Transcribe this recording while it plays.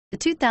The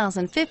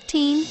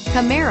 2015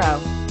 Camaro.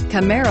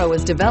 Camaro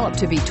was developed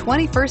to be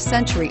 21st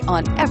century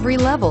on every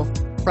level,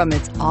 from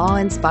its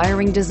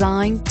awe-inspiring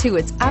design to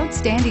its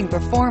outstanding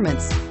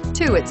performance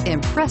to its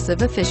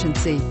impressive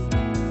efficiency.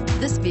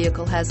 This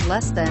vehicle has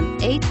less than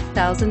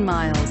 8,000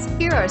 miles.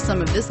 Here are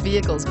some of this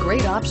vehicle's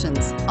great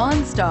options: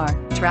 OnStar,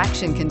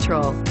 traction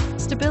control,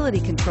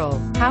 stability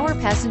control, power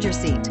passenger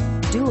seat,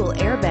 dual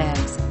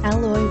airbags,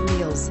 alloy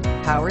wheels,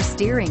 power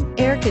steering,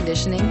 air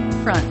conditioning,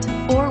 front,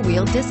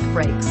 four-wheel disc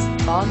brakes,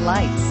 fog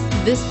lights.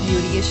 This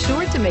beauty is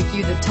sure to make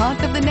you the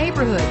talk of the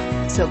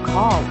neighborhood. So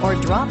call or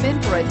drop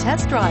in for a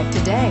test drive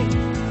today.